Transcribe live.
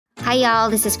Hi, y'all.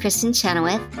 This is Kristen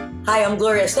Chenoweth. Hi, I'm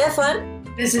Gloria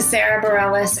Estefan. This is Sarah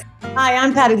Bareilles. Hi,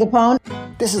 I'm Patti LuPone.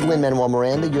 This is Lin-Manuel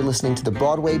Miranda. You're listening to the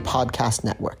Broadway Podcast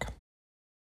Network.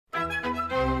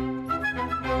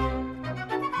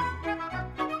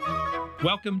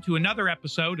 Welcome to another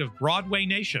episode of Broadway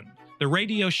Nation, the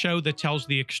radio show that tells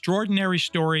the extraordinary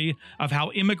story of how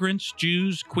immigrants,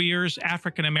 Jews, queers,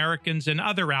 African Americans, and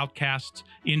other outcasts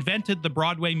invented the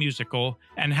Broadway musical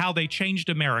and how they changed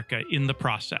America in the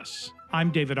process.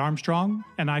 I'm David Armstrong,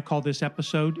 and I call this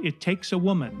episode It Takes a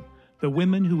Woman, The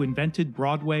Women Who Invented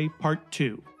Broadway Part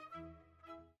 2.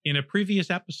 In a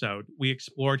previous episode, we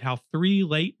explored how three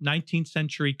late 19th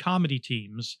century comedy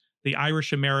teams, the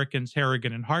Irish Americans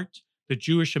Harrigan and Hart, the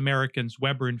Jewish Americans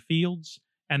Weber and Fields,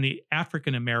 and the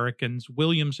African Americans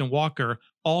Williams and Walker,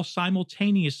 all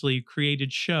simultaneously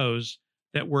created shows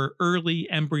that were early,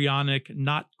 embryonic,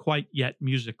 not quite yet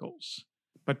musicals.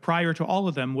 But prior to all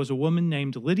of them was a woman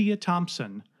named Lydia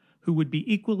Thompson, who would be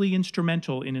equally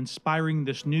instrumental in inspiring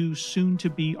this new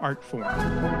soon-to-be art form.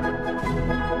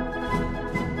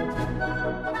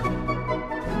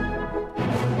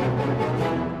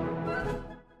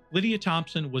 Lydia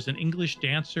Thompson was an English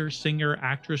dancer, singer,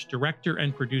 actress, director,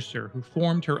 and producer who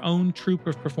formed her own troupe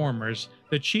of performers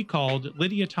that she called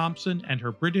Lydia Thompson and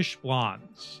her British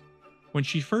Blondes. When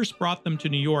she first brought them to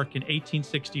New York in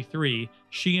 1863,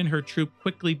 she and her troupe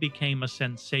quickly became a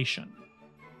sensation.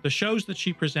 The shows that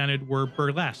she presented were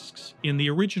burlesques in the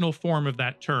original form of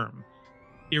that term,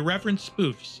 irreverent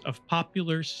spoofs of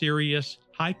popular, serious,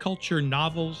 high-culture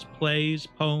novels, plays,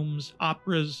 poems,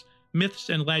 operas, myths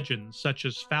and legends such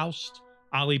as Faust,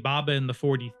 Ali Baba and the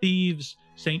 40 Thieves,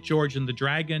 St. George and the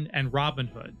Dragon, and Robin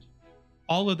Hood.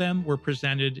 All of them were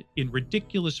presented in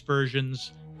ridiculous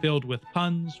versions filled with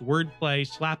puns, wordplay,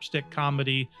 slapstick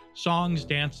comedy, songs,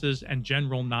 dances, and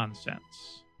general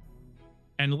nonsense.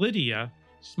 And Lydia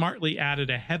smartly added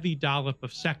a heavy dollop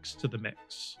of sex to the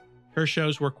mix. Her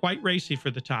shows were quite racy for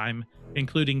the time,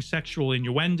 including sexual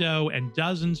innuendo and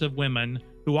dozens of women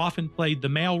who often played the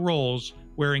male roles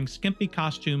wearing skimpy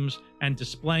costumes and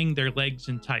displaying their legs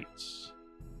in tights.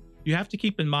 You have to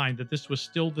keep in mind that this was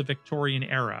still the Victorian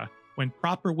era, when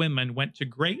proper women went to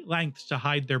great lengths to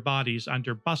hide their bodies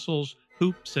under bustles,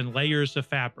 hoops, and layers of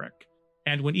fabric,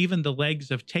 and when even the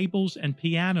legs of tables and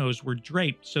pianos were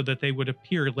draped so that they would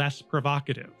appear less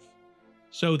provocative.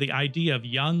 So the idea of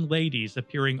young ladies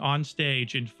appearing on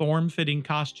stage in form-fitting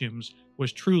costumes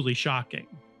was truly shocking.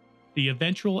 The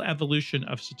eventual evolution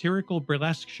of satirical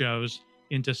burlesque shows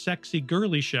into sexy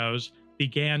girly shows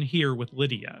began here with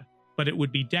Lydia, but it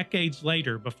would be decades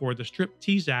later before the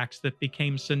striptease acts that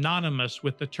became synonymous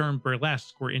with the term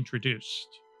burlesque were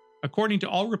introduced. According to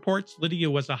all reports,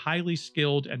 Lydia was a highly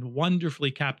skilled and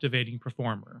wonderfully captivating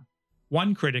performer.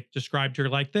 One critic described her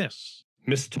like this: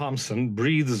 Miss Thompson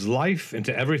breathes life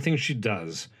into everything she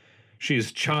does. She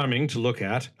is charming to look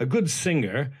at, a good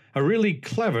singer, a really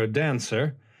clever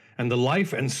dancer, and the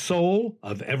life and soul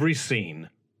of every scene.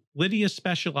 Lydia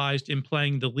specialized in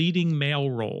playing the leading male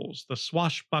roles, the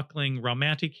swashbuckling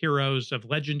romantic heroes of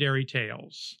legendary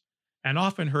tales, and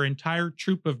often her entire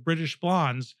troupe of British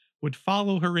blondes would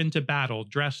follow her into battle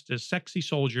dressed as sexy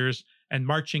soldiers and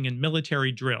marching in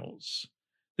military drills.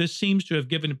 This seems to have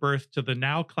given birth to the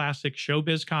now classic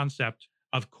showbiz concept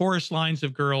of chorus lines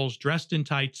of girls dressed in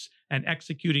tights and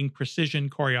executing precision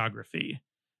choreography.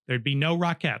 There'd be no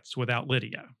Rockettes without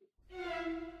Lydia.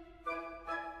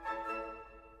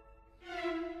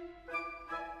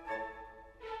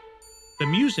 The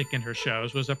music in her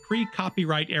shows was a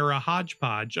pre-copyright era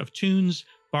hodgepodge of tunes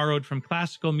borrowed from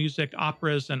classical music,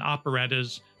 operas and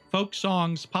operettas, folk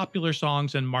songs, popular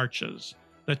songs, and marches,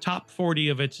 the top 40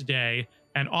 of its day,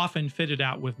 and often fitted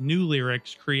out with new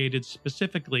lyrics created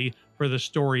specifically for the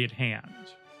story at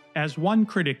hand. As one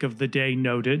critic of the day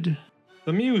noted,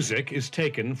 "The music is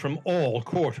taken from all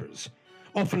quarters.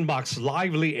 Offenbach's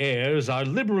lively airs are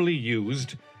liberally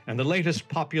used, and the latest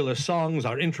popular songs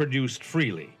are introduced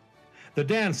freely. The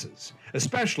dances,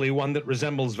 especially one that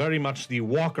resembles very much the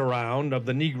walk-around of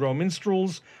the Negro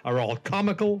minstrels, are all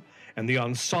comical, and the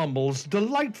ensembles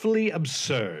delightfully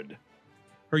absurd."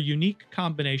 Her unique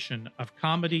combination of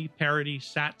comedy, parody,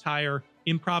 satire,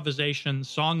 improvisation,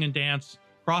 song and dance,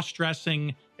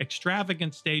 cross-dressing,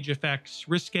 extravagant stage effects,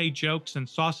 risque jokes, and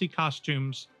saucy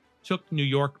costumes took New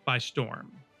York by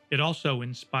storm. It also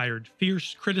inspired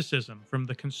fierce criticism from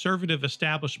the conservative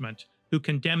establishment, who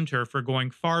condemned her for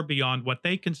going far beyond what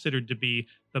they considered to be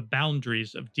the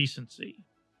boundaries of decency.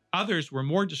 Others were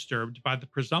more disturbed by the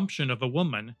presumption of a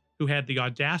woman who had the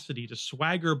audacity to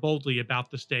swagger boldly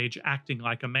about the stage acting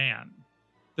like a man.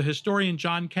 The historian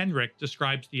John Kenrick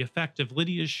describes the effect of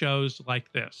Lydia's shows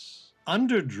like this.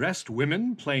 Underdressed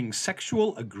women playing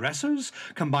sexual aggressors,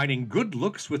 combining good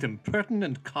looks with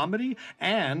impertinent comedy,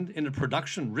 and in a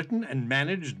production written and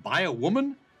managed by a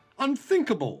woman?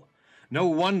 Unthinkable! No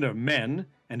wonder men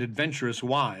and adventurous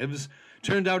wives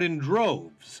turned out in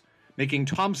droves, making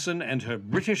Thompson and her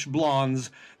British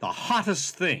blondes the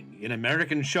hottest thing in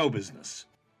American show business.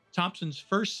 Thompson's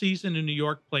first season in New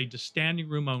York played to standing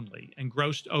room only and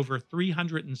grossed over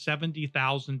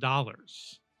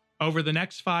 $370,000. Over the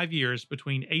next 5 years,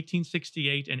 between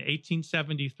 1868 and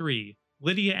 1873,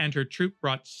 Lydia and her troupe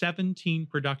brought 17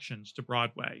 productions to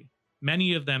Broadway,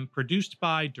 many of them produced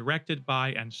by, directed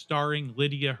by, and starring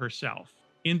Lydia herself.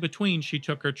 In between, she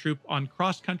took her troupe on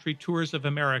cross-country tours of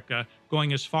America,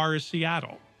 going as far as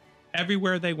Seattle.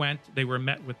 Everywhere they went, they were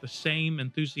met with the same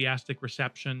enthusiastic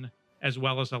reception, as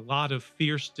well as a lot of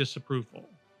fierce disapproval.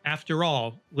 After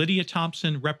all, Lydia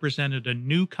Thompson represented a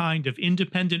new kind of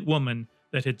independent woman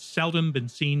that had seldom been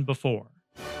seen before.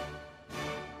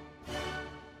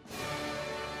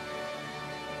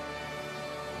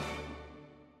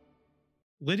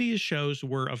 Lydia's shows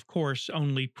were, of course,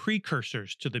 only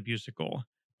precursors to the musical,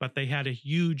 but they had a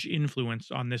huge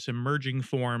influence on this emerging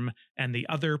form and the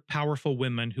other powerful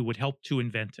women who would help to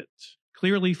invent it.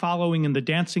 Clearly following in the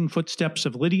dancing footsteps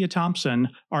of Lydia Thompson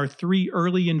are three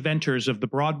early inventors of the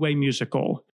Broadway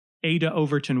musical: Ada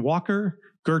Overton Walker,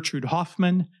 Gertrude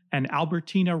Hoffman, and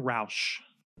Albertina Rausch.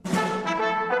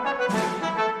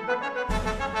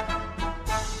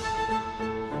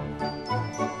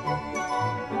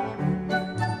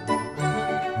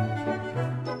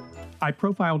 I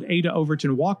profiled Ada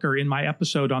Overton Walker in my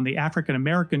episode on the African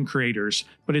American creators,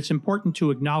 but it's important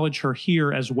to acknowledge her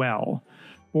here as well.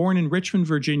 Born in Richmond,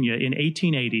 Virginia in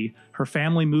 1880, her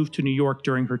family moved to New York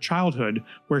during her childhood,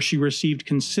 where she received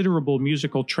considerable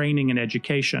musical training and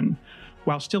education.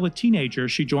 While still a teenager,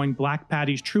 she joined Black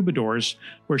Patty's Troubadours,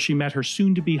 where she met her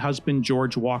soon-to-be husband,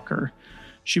 George Walker.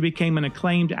 She became an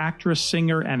acclaimed actress,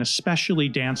 singer, and especially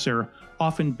dancer,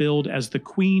 often billed as the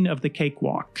Queen of the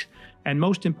Cakewalk. And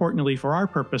most importantly for our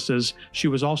purposes, she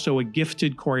was also a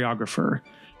gifted choreographer.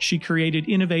 She created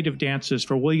innovative dances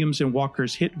for Williams and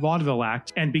Walker's hit vaudeville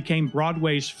act and became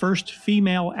Broadway's first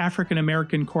female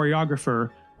African-American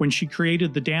choreographer when she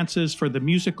created the dances for the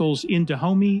musicals In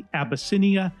Dahomey,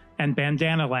 Abyssinia, and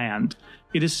Bandana Land.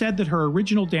 It is said that her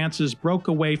original dances broke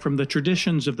away from the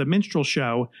traditions of the minstrel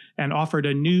show and offered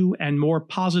a new and more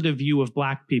positive view of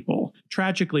Black people.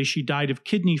 Tragically, she died of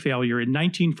kidney failure in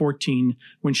 1914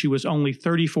 when she was only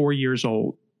 34 years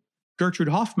old. Gertrude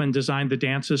Hoffman designed the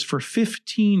dances for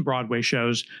 15 Broadway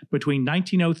shows between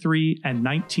 1903 and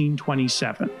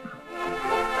 1927.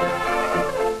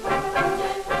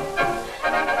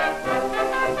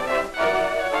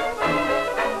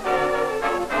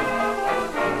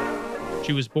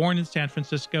 She was born in San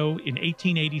Francisco in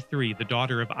 1883, the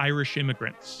daughter of Irish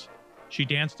immigrants. She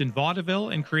danced in vaudeville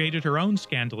and created her own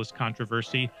scandalous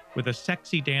controversy with a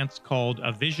sexy dance called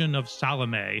A Vision of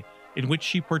Salome, in which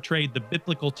she portrayed the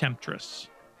biblical temptress.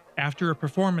 After a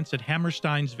performance at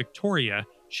Hammerstein's Victoria,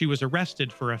 she was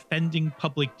arrested for offending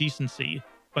public decency,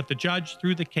 but the judge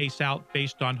threw the case out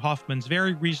based on Hoffman's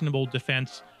very reasonable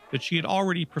defense that she had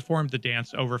already performed the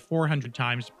dance over 400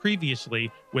 times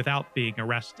previously without being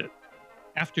arrested.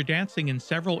 After dancing in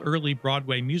several early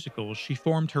Broadway musicals, she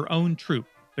formed her own troupe,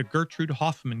 the Gertrude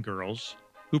Hoffman Girls,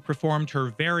 who performed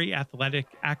her very athletic,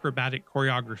 acrobatic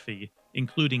choreography,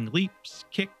 including leaps,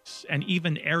 kicks, and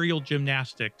even aerial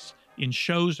gymnastics in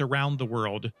shows around the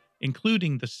world,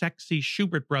 including the sexy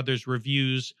Schubert Brothers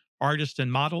revues Artists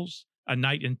and Models, A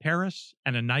Night in Paris,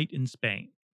 and A Night in Spain.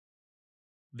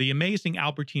 The amazing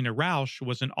Albertina Rausch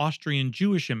was an Austrian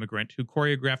Jewish immigrant who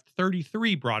choreographed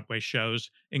 33 Broadway shows,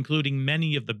 including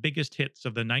many of the biggest hits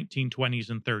of the 1920s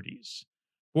and 30s.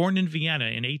 Born in Vienna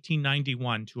in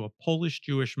 1891 to a Polish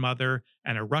Jewish mother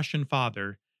and a Russian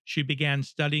father, she began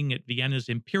studying at Vienna's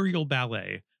Imperial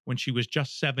Ballet when she was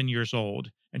just 7 years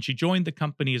old, and she joined the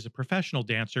company as a professional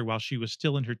dancer while she was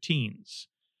still in her teens.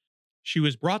 She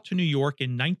was brought to New York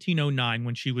in 1909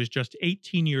 when she was just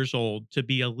 18 years old to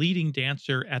be a leading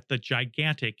dancer at the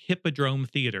gigantic Hippodrome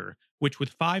Theater, which with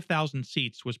 5,000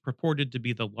 seats was purported to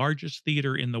be the largest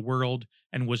theater in the world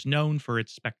and was known for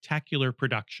its spectacular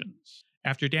productions.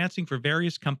 After dancing for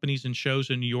various companies and shows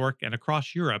in New York and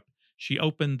across Europe, she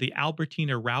opened the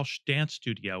Albertina Rausch Dance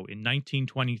Studio in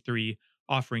 1923,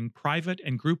 offering private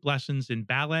and group lessons in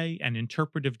ballet and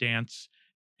interpretive dance,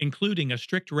 including a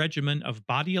strict regimen of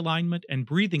body alignment and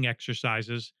breathing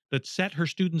exercises that set her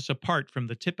students apart from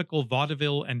the typical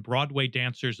vaudeville and Broadway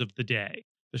dancers of the day.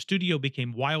 The studio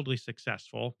became wildly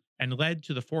successful and led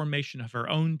to the formation of her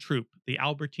own troupe, the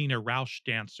Albertina Rausch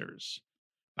Dancers.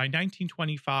 By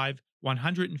 1925,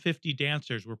 150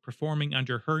 dancers were performing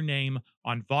under her name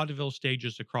on vaudeville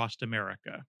stages across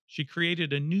America. She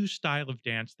created a new style of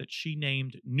dance that she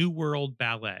named New World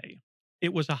Ballet.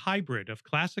 It was a hybrid of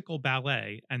classical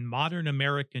ballet and modern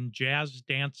American jazz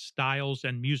dance styles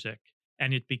and music,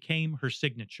 and it became her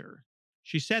signature.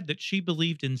 She said that she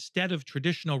believed instead of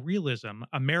traditional realism,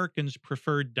 Americans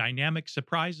preferred dynamic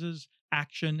surprises,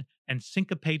 action, and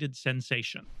syncopated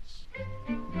sensations.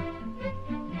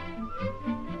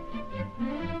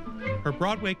 Her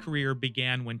Broadway career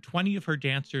began when 20 of her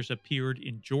dancers appeared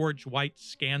in George White's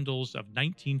Scandals of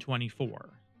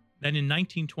 1924. Then in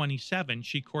 1927,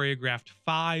 she choreographed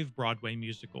 5 Broadway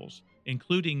musicals,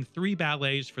 including 3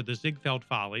 ballets for the Ziegfeld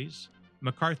Follies,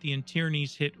 McCarthy and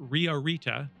Tierney's hit Ria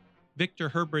Rita, Victor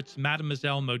Herbert's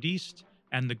Mademoiselle Modiste,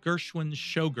 and the Gershwin's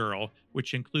Showgirl,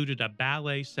 which included a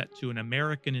ballet set to an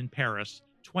American in Paris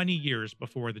 20 years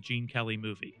before the Gene Kelly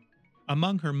movie.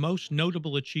 Among her most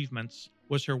notable achievements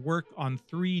was her work on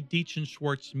 3 Dietz &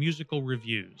 Schwartz musical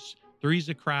revues, Three's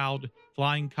a Crowd,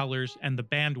 Flying Colors, and The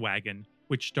Bandwagon,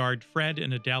 which starred Fred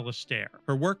and Adele Astaire.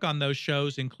 Her work on those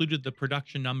shows included the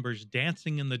production numbers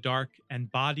Dancing in the Dark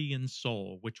and Body and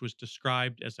Soul, which was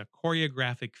described as a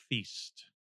choreographic feast.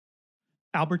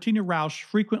 Albertina Rausch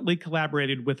frequently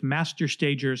collaborated with master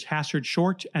stagers Hassard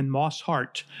Short and Moss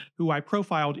Hart, who I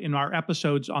profiled in our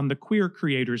episodes on the queer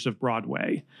creators of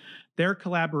Broadway. Their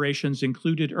collaborations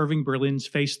included Irving Berlin's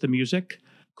Face the Music,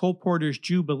 Cole Porter's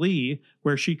Jubilee,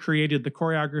 where she created the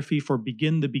choreography for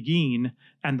Begin the Begin,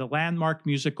 and the landmark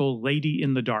musical Lady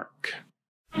in the Dark.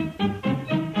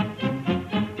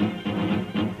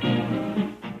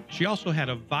 She also had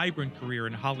a vibrant career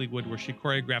in Hollywood where she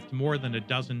choreographed more than a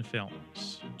dozen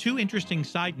films. 2 interesting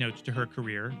side notes to her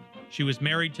career. She was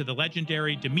married to the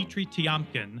legendary Dmitri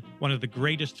Tiomkin, one of the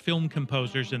greatest film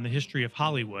composers in the history of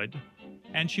Hollywood,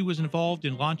 and she was involved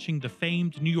in launching the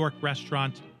famed New York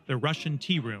restaurant, the Russian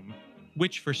Tea Room,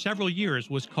 which for several years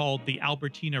was called the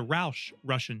Albertina Rausch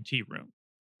Russian Tea Room.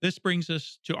 This brings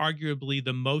us to arguably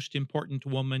the most important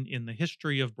woman in the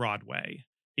history of Broadway.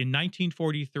 In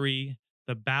 1943,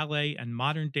 the ballet and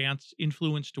modern dance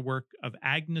influenced work of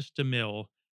Agnes DeMille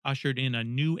ushered in a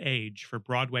new age for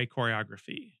Broadway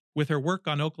choreography. With her work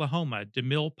on Oklahoma,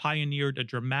 DeMille pioneered a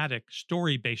dramatic,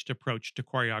 story-based approach to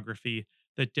choreography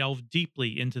that delved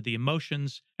deeply into the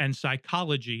emotions and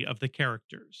psychology of the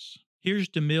characters. Here's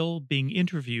DeMille being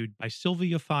interviewed by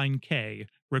Sylvia Fine Kay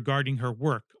regarding her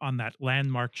work on that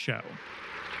landmark show.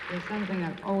 There's something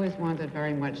I've always wanted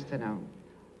very much to know.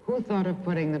 Who thought of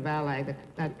putting the ballet,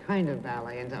 that kind of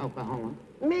ballet, into Oklahoma?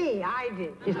 Me, I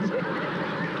did.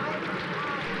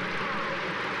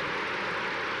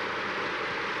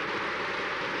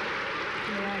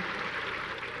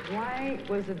 Why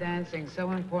was the dancing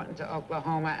so important to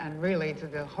Oklahoma and really to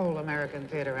the whole American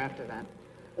theater after that?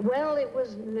 Well, it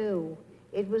was new.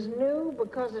 It was new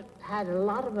because it had a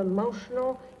lot of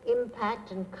emotional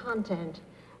impact and content,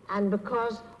 and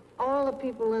because all the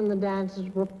people in the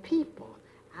dances were people,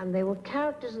 and they were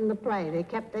characters in the play. They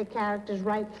kept their characters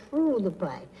right through the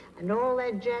play, and all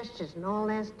their gestures and all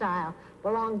their style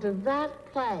belonged to that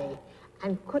play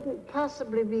and couldn't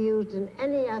possibly be used in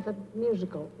any other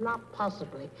musical, not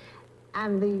possibly.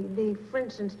 And for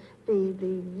instance, the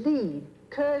lead,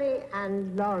 Curly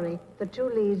and Laurie, the 2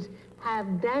 leads,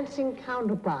 have dancing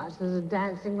counterparts. There's a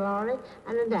dancing Laurie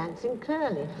and a dancing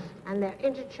Curly, and they're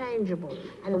interchangeable.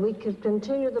 And we could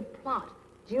continue the plot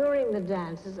during the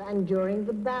dances and during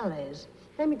the ballets.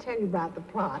 Let me tell you about the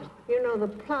plot. You know, the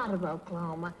plot of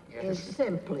Oklahoma is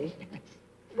simply,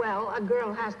 well, a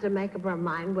girl has to make up her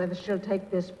mind whether she'll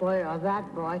take this boy or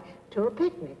that boy to a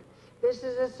picnic. This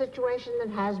is a situation that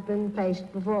has been faced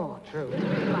before. True.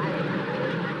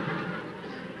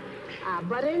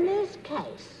 But in this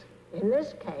case,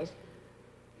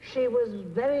 she was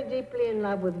very deeply in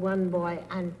love with one boy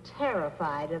and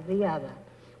terrified of the other.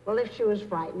 Well, if she was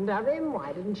frightened of him,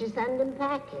 why didn't she send him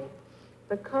packing?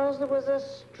 Because there was a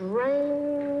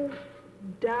strange,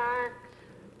 dark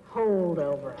hold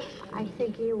over her. I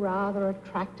think he rather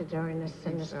attracted her in a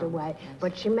sinister way. Yes.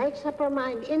 But she makes up her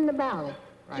mind in the ballet.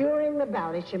 Right. During the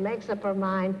ballet, she makes up her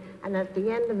mind, and at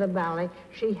the end of the ballet,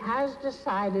 she has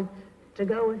decided to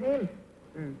go with him.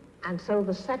 And so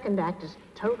the second act is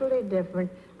totally different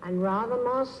and rather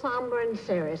more somber and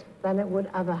serious than it would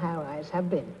otherwise have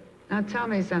been. Now tell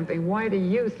me something. Why do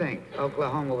you think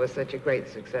Oklahoma was such a great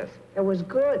success? It was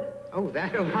good. Oh,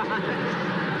 that it was. Another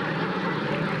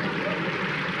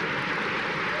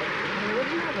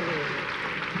reason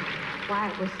why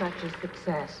it was such a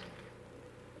success.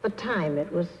 The time it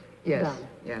was done.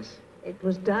 Yes. It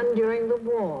was done during the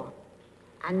war.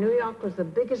 And New York was the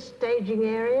biggest staging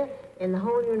area in the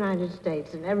whole United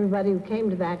States, and everybody who came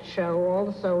to that show, all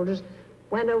the soldiers,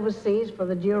 went overseas for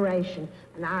the duration.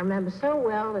 And I remember so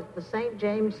well at the St.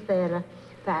 James Theater,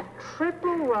 that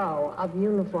triple row of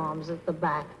uniforms at the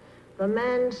back, the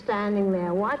men standing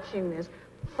there watching this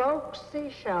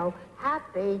folksy show,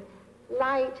 happy,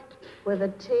 light, with the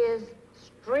tears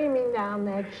streaming down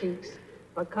their cheeks,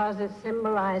 because it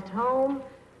symbolized home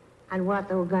and what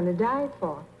they were going to die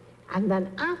for. And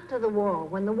then after the war,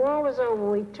 when the war was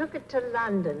over, we took it to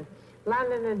London.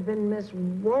 London had been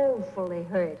woefully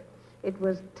hurt. It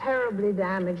was terribly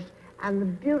damaged, and the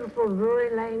beautiful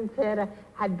Drury Lane Theater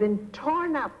had been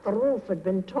torn up. The roof had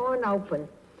been torn open.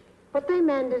 But they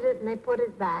mended it, and they put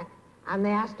it back, and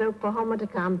they asked Oklahoma to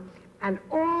come, and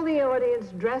all the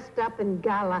audience dressed up in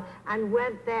gala and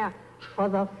went there. For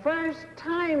the first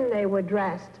time they were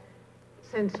dressed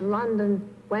since London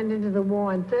went into the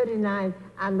war in 39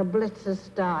 and the Blitzes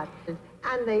started.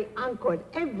 And they encored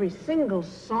every single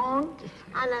song,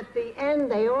 and at the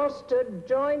end they all stood,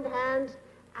 joined hands,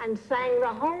 and sang the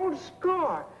whole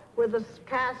score with the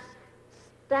cast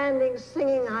standing,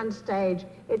 singing on stage.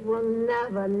 It will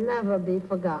never, never be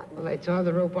forgotten. Well, they tore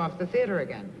the roof off the theater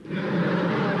again.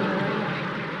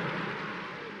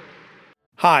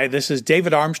 Hi, this is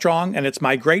David Armstrong, and it's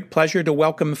my great pleasure to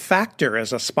welcome Factor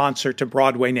as a sponsor to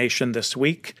Broadway Nation this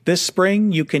week. This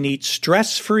spring, you can eat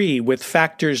stress-free with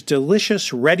Factor's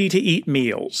delicious, ready-to-eat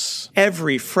meals.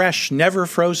 Every fresh,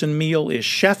 never-frozen meal is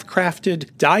chef-crafted,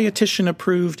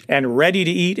 dietitian-approved, and ready to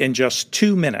eat in just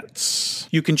 2 minutes.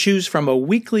 You can choose from a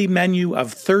weekly menu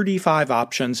of 35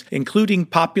 options, including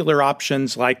popular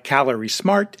options like Calorie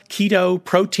Smart, Keto,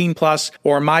 Protein Plus,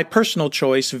 or my personal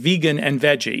choice, Vegan and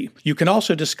Veggie. You can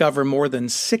also discover more than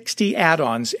 60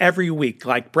 add-ons every week,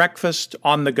 like breakfast,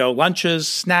 on-the-go lunches,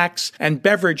 snacks, and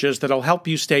beverages that'll help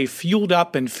you stay fueled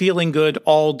up and feeling good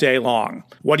all day long.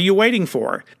 What are you waiting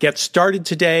for? Get started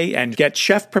today and get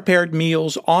chef-prepared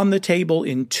meals on the table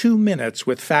in 2 minutes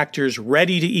with Factor's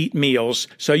ready-to-eat meals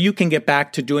so you can get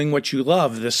back to doing what you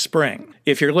love this spring.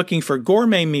 If you're looking for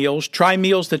gourmet meals, try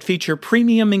meals that feature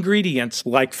premium ingredients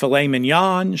like filet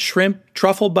mignon, shrimp,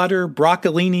 truffle butter,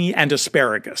 broccolini, and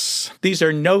asparagus. These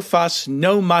are no-fuss,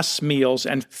 no-muss meals,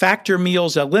 and Factor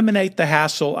meals eliminate the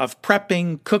hassle of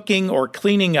prepping, cooking, or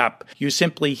cleaning up. You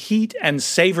simply heat and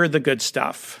savor the good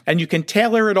stuff. And you can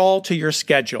tailor it all to your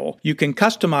schedule. You can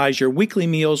customize your weekly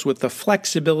meals with the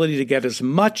flexibility to get as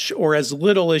much or as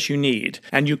little as you need.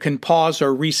 And you can pause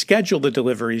or reschedule the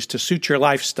deliveries to suit your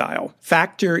lifestyle.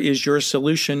 Factor is your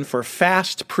solution for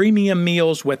fast, premium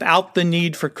meals without the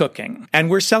need for cooking. And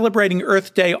we're celebrating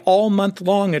Earth Day all month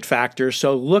long at Factor,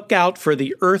 so look out for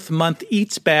the Earth Month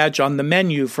Eats badge on the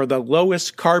menu for the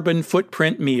lowest carbon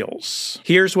footprint meals.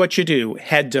 Here's what you do.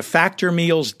 Head to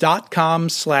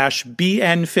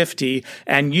factormeals.com/BN50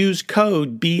 and use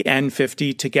code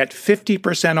BN50 to get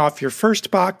 50% off your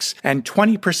first box and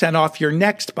 20% off your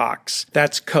next box.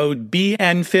 That's code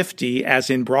BN50 as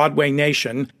in Broadway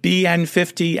Nation,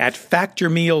 BN50 at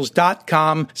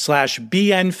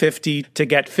factormeals.com/BN50 to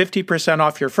get 50%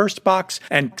 off your first box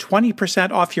and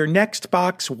 20% off your next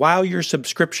box while your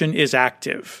subscription is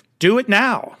active. Do it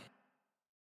now.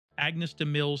 Agnes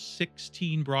DeMille's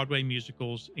 16 Broadway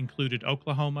musicals included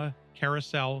Oklahoma,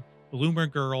 Carousel, Bloomer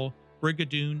Girl,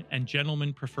 Brigadoon, and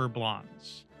Gentlemen Prefer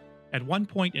Blondes. At one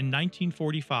point in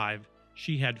 1945,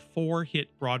 she had 4 hit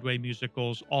Broadway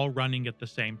musicals all running at the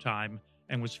same time,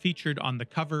 and was featured on the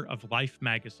cover of Life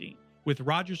magazine. With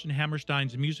Rodgers and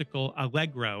Hammerstein's musical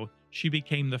Allegro, she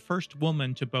became the first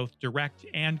woman to both direct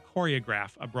and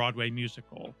choreograph a Broadway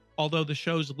musical, although the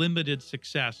show's limited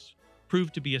success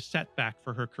proved to be a setback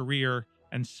for her career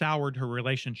and soured her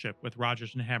relationship with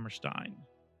Rodgers and Hammerstein.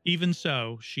 Even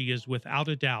so, she is without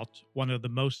a doubt one of the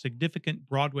most significant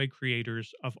Broadway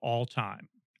creators of all time.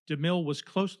 DeMille was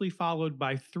closely followed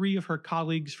by 3 of her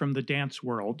colleagues from the dance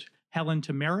world, Helen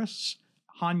Tamaris,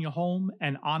 Hanya Holm,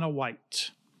 and Anna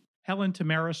White. Helen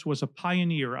Tamaris was a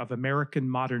pioneer of American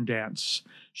modern dance.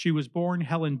 She was born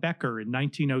Helen Becker in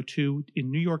 1902 in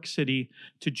New York City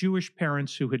to Jewish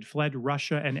parents who had fled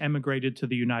Russia and emigrated to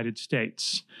the United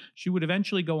States. She would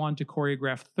eventually go on to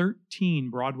choreograph 13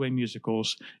 Broadway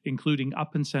musicals, including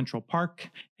Up in Central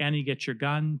Park, Annie Get Your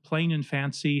Gun, Plain and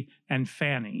Fancy, and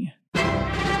Fanny.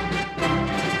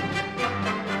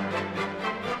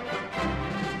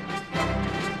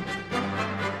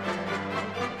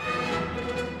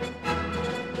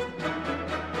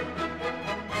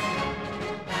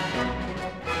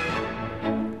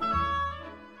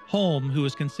 Holm, who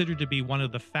is considered to be one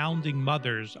of the founding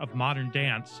mothers of modern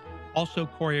dance, also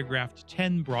choreographed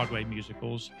 10 Broadway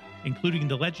musicals, including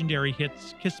the legendary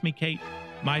hits Kiss Me Kate,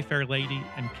 My Fair Lady,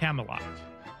 and Camelot.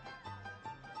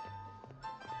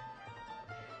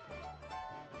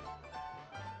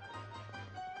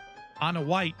 Anna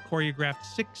White choreographed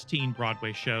 16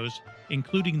 Broadway shows,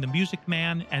 including The Music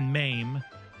Man and Mame,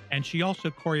 and she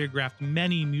also choreographed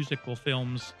many musical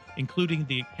films, including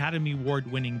the Academy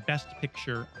Award-winning Best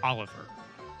Picture, Oliver.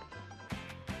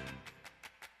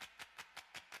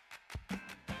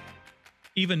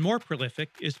 Even more prolific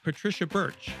is Patricia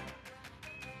Birch,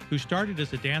 who started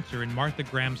as a dancer in Martha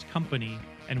Graham's company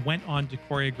and went on to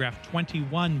choreograph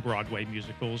 21 Broadway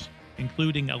musicals,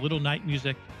 including A Little Night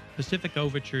Music, Pacific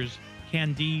Overtures,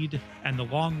 Candide, and the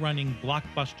long-running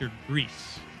blockbuster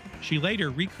Grease. She later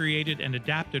recreated and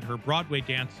adapted her Broadway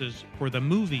dances for the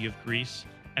movie of Grease,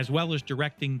 as well as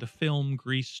directing the film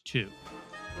Grease 2.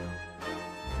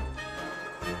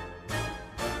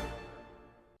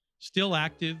 Still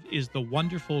active is the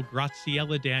wonderful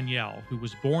Graciela Daniele, who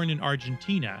was born in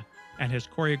Argentina and has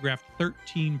choreographed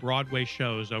 13 Broadway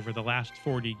shows over the last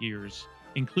 40 years,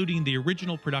 including the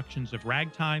original productions of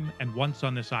Ragtime and Once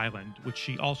on This Island, which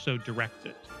she also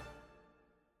directed.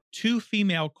 2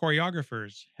 female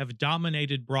choreographers have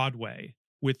dominated Broadway,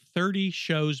 with 30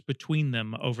 shows between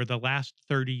them over the last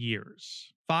 30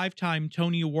 years. 5-time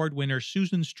Tony Award winner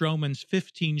Susan Stroman's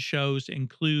 15 shows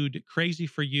include Crazy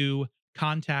for You,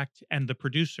 Contact, and The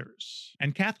Producers.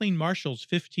 And Kathleen Marshall's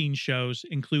 15 shows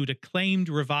include acclaimed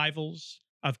revivals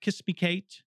of Kiss Me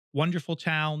Kate, Wonderful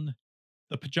Town,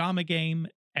 The Pajama Game,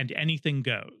 and Anything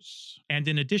Goes. And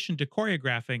in addition to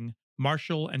choreographing,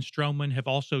 Marshall and Stroman have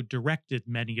also directed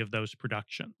many of those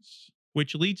productions.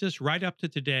 Which leads us right up to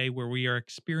today, where we are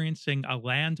experiencing a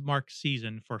landmark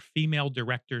season for female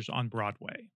directors on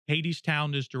Broadway.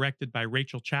 Hadestown is directed by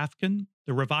Rachel Chafkin,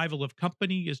 The Revival of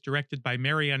Company is directed by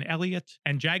Marianne Elliott,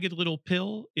 and Jagged Little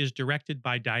Pill is directed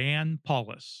by Diane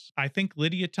Paulus. I think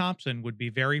Lydia Thompson would be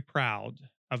very proud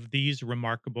of these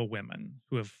remarkable women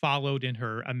who have followed in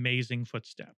her amazing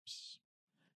footsteps.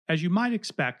 As you might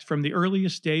expect, from the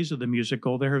earliest days of the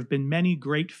musical, there have been many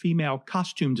great female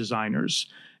costume designers,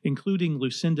 including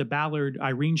Lucinda Ballard,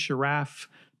 Irene Sharaff,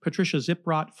 Patricia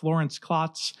Ziprot, Florence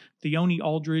Klotz, Theone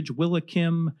Aldridge, Willa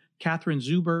Kim, Catherine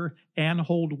Zuber, Anne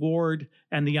Hold Ward,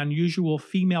 and the unusual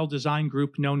female design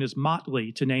group known as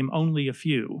Motley, to name only a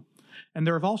few. And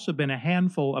there have also been a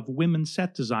handful of women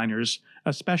set designers,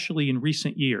 especially in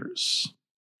recent years.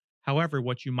 However,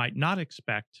 what you might not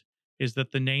expect is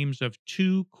that the names of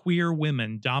 2 queer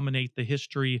women dominate the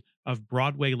history of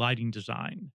Broadway lighting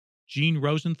design, Jean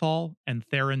Rosenthal and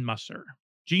Theron Musser.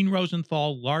 Jean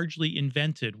Rosenthal largely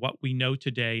invented what we know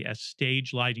today as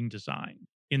stage lighting design.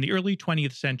 In the early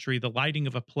 20th century, the lighting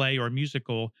of a play or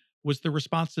musical was the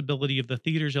responsibility of the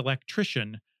theater's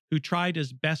electrician, who tried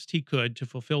as best he could to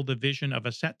fulfill the vision of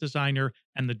a set designer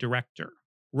and the director.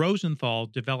 Rosenthal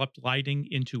developed lighting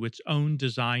into its own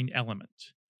design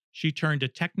element. She turned a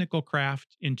technical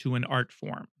craft into an art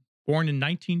form. Born in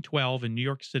 1912 in New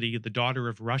York City, the daughter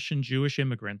of Russian Jewish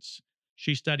immigrants,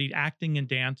 she studied acting and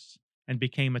dance and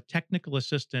became a technical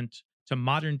assistant to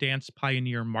modern dance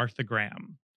pioneer Martha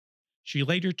Graham. She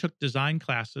later took design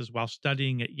classes while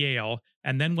studying at Yale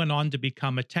and then went on to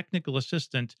become a technical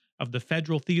assistant of the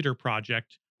Federal Theater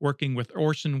Project, working with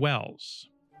Orson Welles.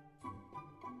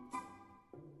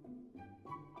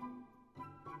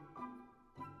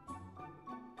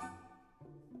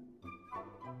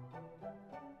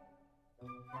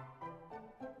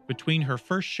 Between her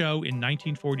first show in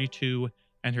 1942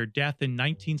 and her death in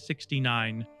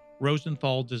 1969,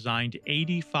 Rosenthal designed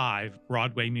 85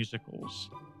 Broadway musicals.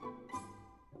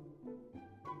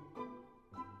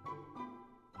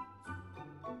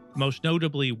 Most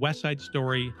notably West Side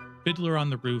Story, Fiddler on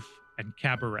the Roof, and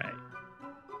Cabaret.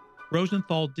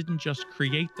 Rosenthal didn't just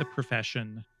create the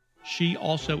profession, she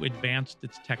also advanced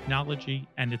its technology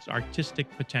and its artistic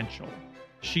potential.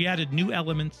 She added new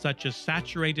elements such as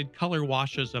saturated color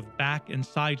washes of back and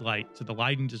side light to the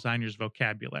lighting designer's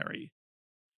vocabulary.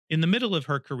 In the middle of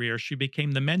her career, she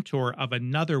became the mentor of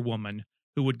another woman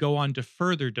who would go on to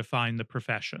further define the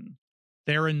profession.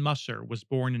 Theron Musser was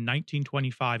born in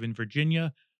 1925 in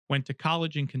Virginia, went to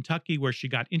college in Kentucky where she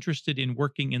got interested in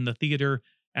working in the theater,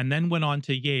 and then went on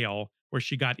to Yale where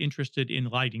she got interested in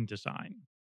lighting design.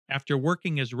 After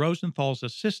working as Rosenthal's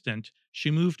assistant,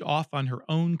 she moved off on her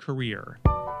own career.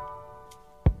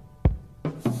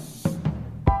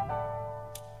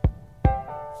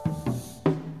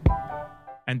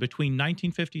 And between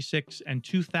 1956 and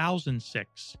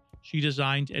 2006, she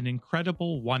designed an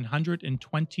incredible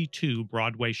 122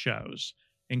 Broadway shows,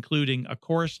 including A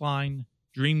Chorus Line,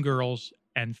 Dreamgirls,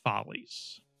 and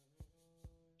Follies.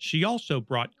 She also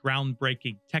brought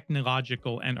groundbreaking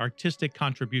technological and artistic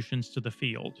contributions to the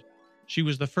field. She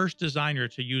was the first designer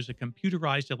to use a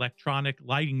computerized electronic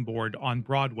lighting board on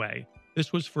Broadway.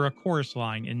 This was for A Chorus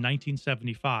Line in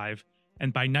 1975,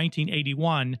 and by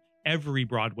 1981, every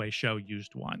Broadway show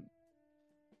used one.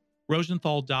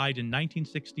 Rosenthal died in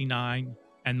 1969,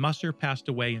 and Musser passed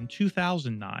away in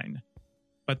 2009,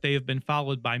 but they have been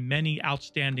followed by many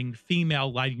outstanding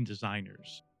female lighting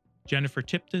designers: Jennifer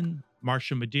Tipton,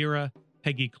 Marcia Madeira,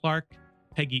 Peggy Clark,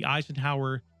 Peggy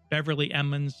Eisenhower, Beverly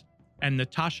Emmons, and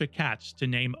Natasha Katz, to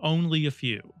name only a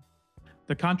few.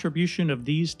 The contribution of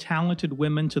these talented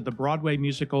women to the Broadway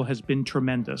musical has been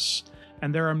tremendous,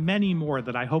 and there are many more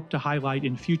that I hope to highlight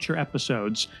in future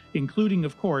episodes, including,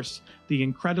 of course, the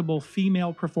incredible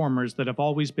female performers that have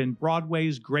always been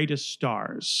Broadway's greatest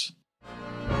stars.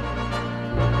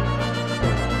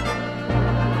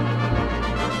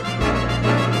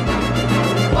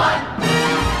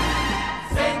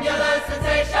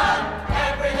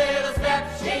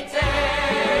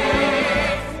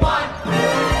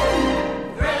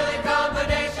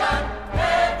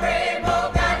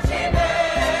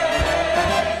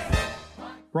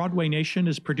 Broadway Nation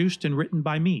is produced and written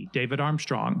by me, David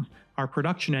Armstrong. Our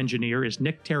production engineer is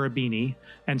Nick Terabini,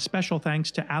 and special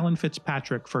thanks to Alan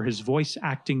Fitzpatrick for his voice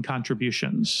acting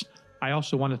contributions. I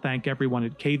also want to thank everyone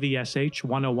at KVSH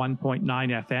 101.9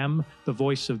 FM, the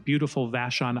voice of beautiful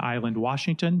Vashon Island,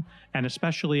 Washington, and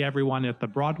especially everyone at the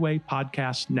Broadway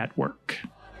Podcast Network.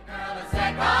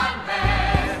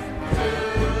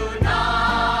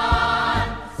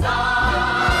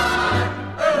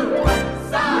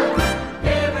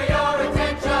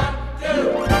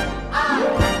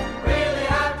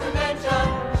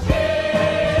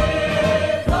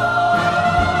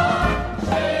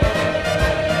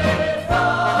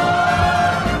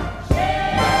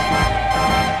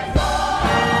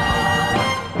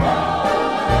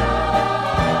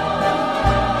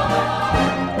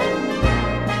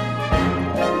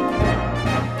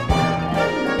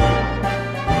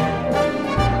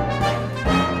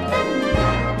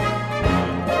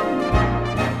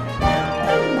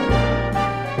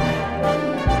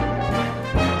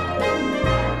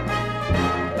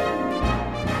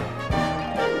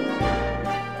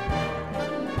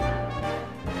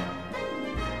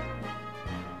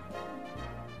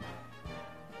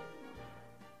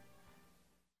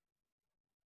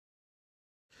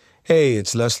 Hey,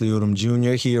 it's Leslie Odom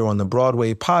Jr. here on the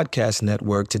Broadway Podcast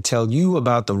Network to tell you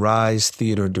about the Rise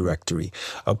Theater Directory,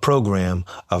 a program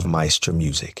of Maestro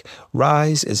Music.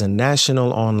 Rise is a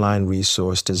national online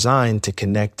resource designed to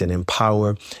connect and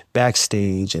empower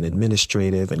backstage and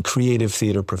administrative and creative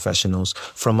theater professionals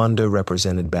from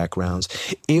underrepresented backgrounds.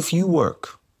 If you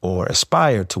work or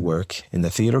aspire to work in the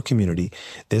theater community,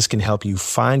 this can help you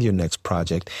find your next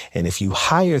project. And if you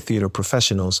hire theater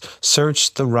professionals,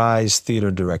 search the Rise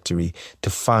Theater Directory to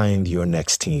find your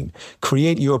next team.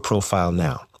 Create your profile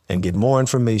now and get more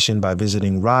information by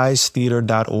visiting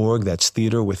risetheater.org. That's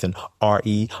theater with an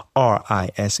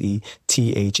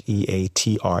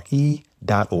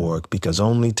RERISETHEATRE.org, because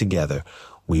only together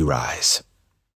we rise.